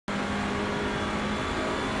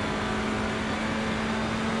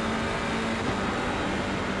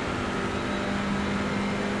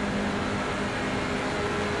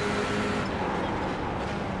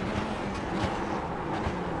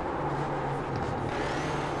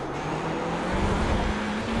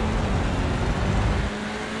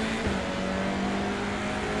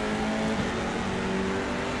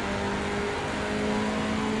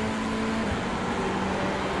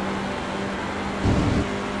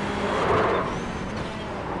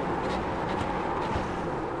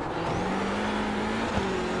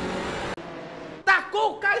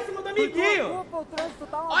amiguinho! O trânsito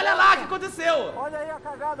tá uma Olha bosta. lá o que aconteceu! Olha aí a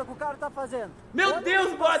cagada que o cara tá fazendo. Meu Olha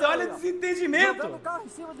Deus, a brother, situação olha aí, o ó. desentendimento! Jogando o carro em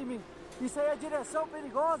cima de mim. Isso aí é direção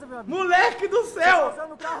perigosa, meu amigo. Moleque do Tá céu!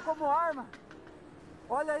 usando o carro como arma.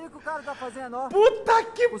 Olha aí o que o cara tá fazendo, ó. Puta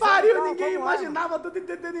que Usando o pariu! carro Ninguém como imaginava tanto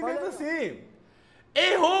entretenimento Olha aí, ó. assim!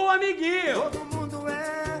 Errou o amiguinho! Todo mundo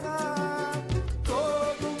erra.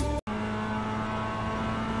 Todo mundo...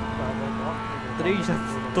 3 já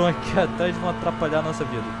estão aqui atrás e vão atrapalhar a nossa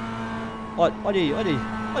vida. Olha, olha aí, olha aí,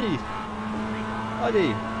 olha aí. Olha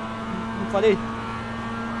aí. Não falei?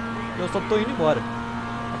 Eu só tô indo embora.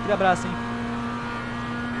 Aquele abraço, hein?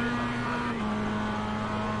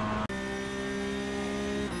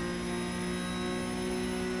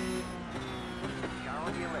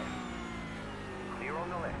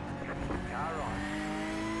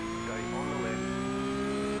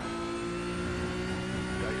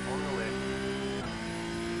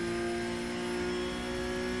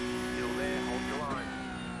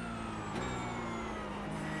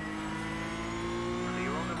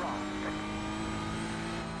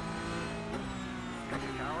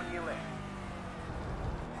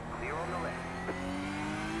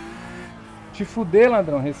 Te fuder,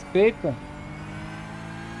 ladrão, respeita.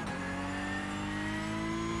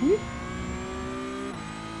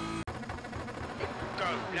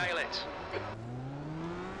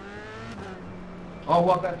 Oh,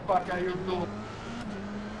 what the fuck are you doing?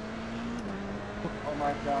 Oh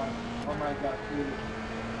my god, dude.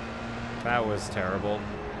 That was terrible.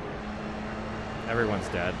 Everyone's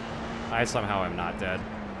dead. I somehow am not dead.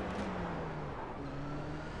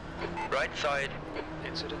 Right side.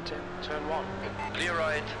 Incident 10, turn 1. Clear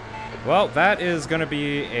right. Well, that is gonna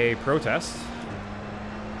be a protest.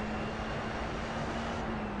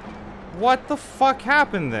 What the fuck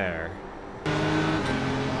happened there?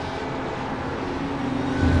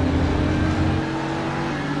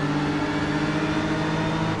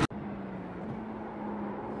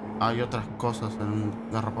 Hay otras cosas en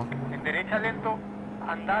un garrapón. En derecha lento,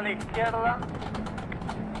 anda a la izquierda.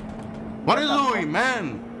 What are you doing,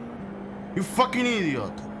 man? You fucking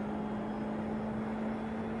idiot.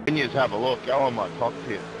 Can you have a look? Go on my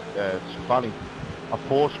cockpit. It's funny. A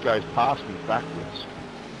Porsche goes past me backwards.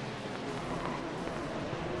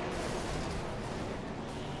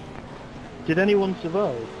 Did anyone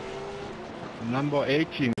survive? Number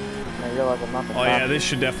 18. Oh yeah, this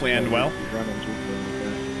should definitely end well.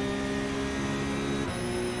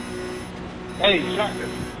 Hey, shut it.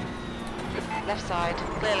 Left side,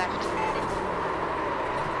 clear left.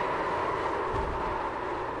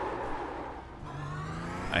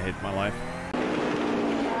 I hate my life.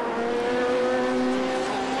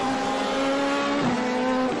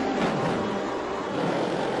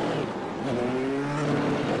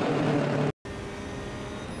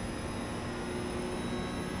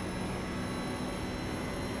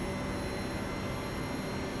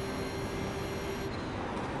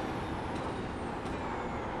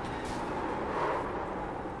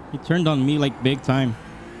 He turned on me like big time.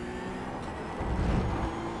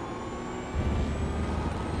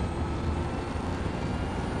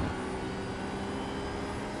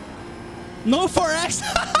 No 4X.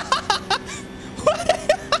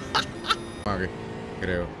 Ok,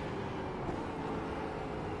 creo.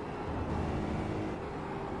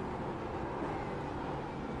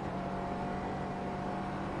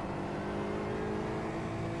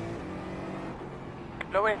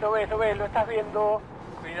 Lo ves, lo estás viendo.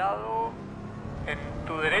 Cuidado. En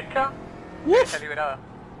tu derecha. Derecha liberada.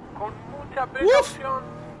 Con mucha precaución.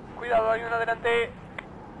 Cuidado, hay uno adelante.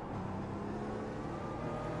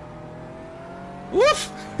 ¡Uf!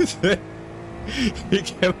 ¿Y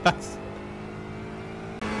qué más?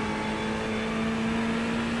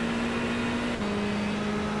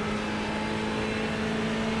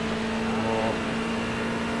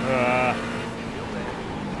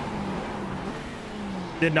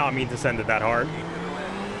 Did not mean to send it that hard.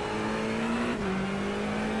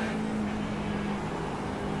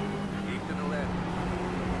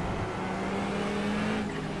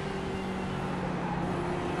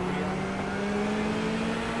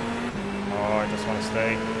 Oh, I just want to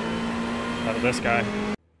stay out of this guy.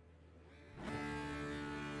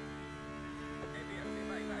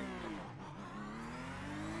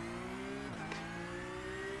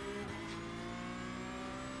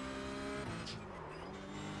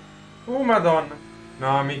 Madonna.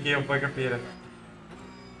 No, mica non puoi capire.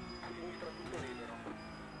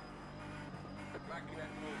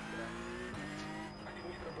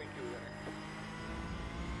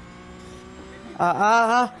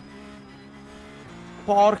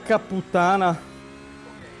 Porca puttana.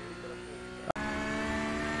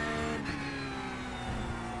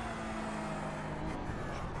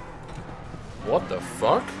 What the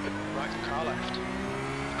fuck? Right, car left.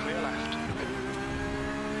 Clear left.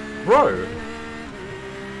 Bro!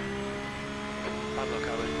 Bad luck,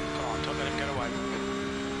 Owen. Come on, don't let him get away.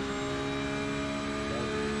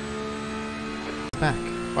 Back.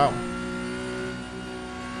 Wow.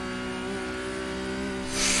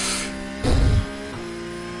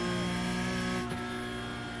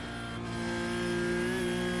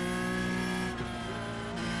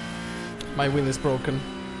 My wheel is broken.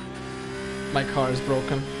 My car is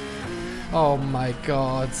broken. Oh my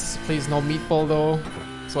god. Please no meatball though.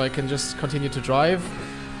 So I can just continue to drive.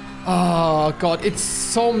 Oh god, it's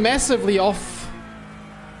so massively off.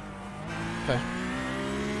 Okay.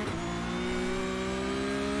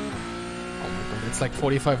 Oh my god, it's like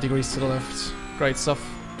 45 degrees to the left. Great stuff.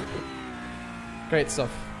 Great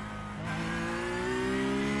stuff.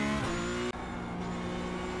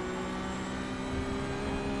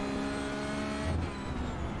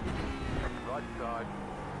 Right side.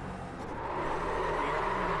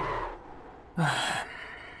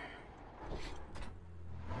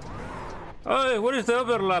 Hey, what is the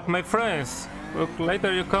overlap, my friends? Look,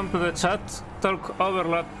 later you come to the chat, talk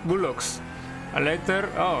overlap bullocks. And later,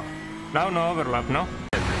 oh, now no overlap, no?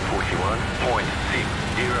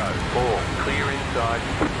 41.604, clear inside.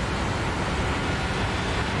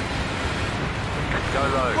 Go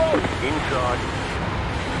low, inside.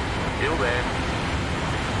 Still there.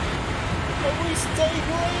 We stay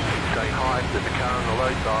green! Stay high, there's a car on the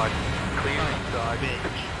low side. Clear inside.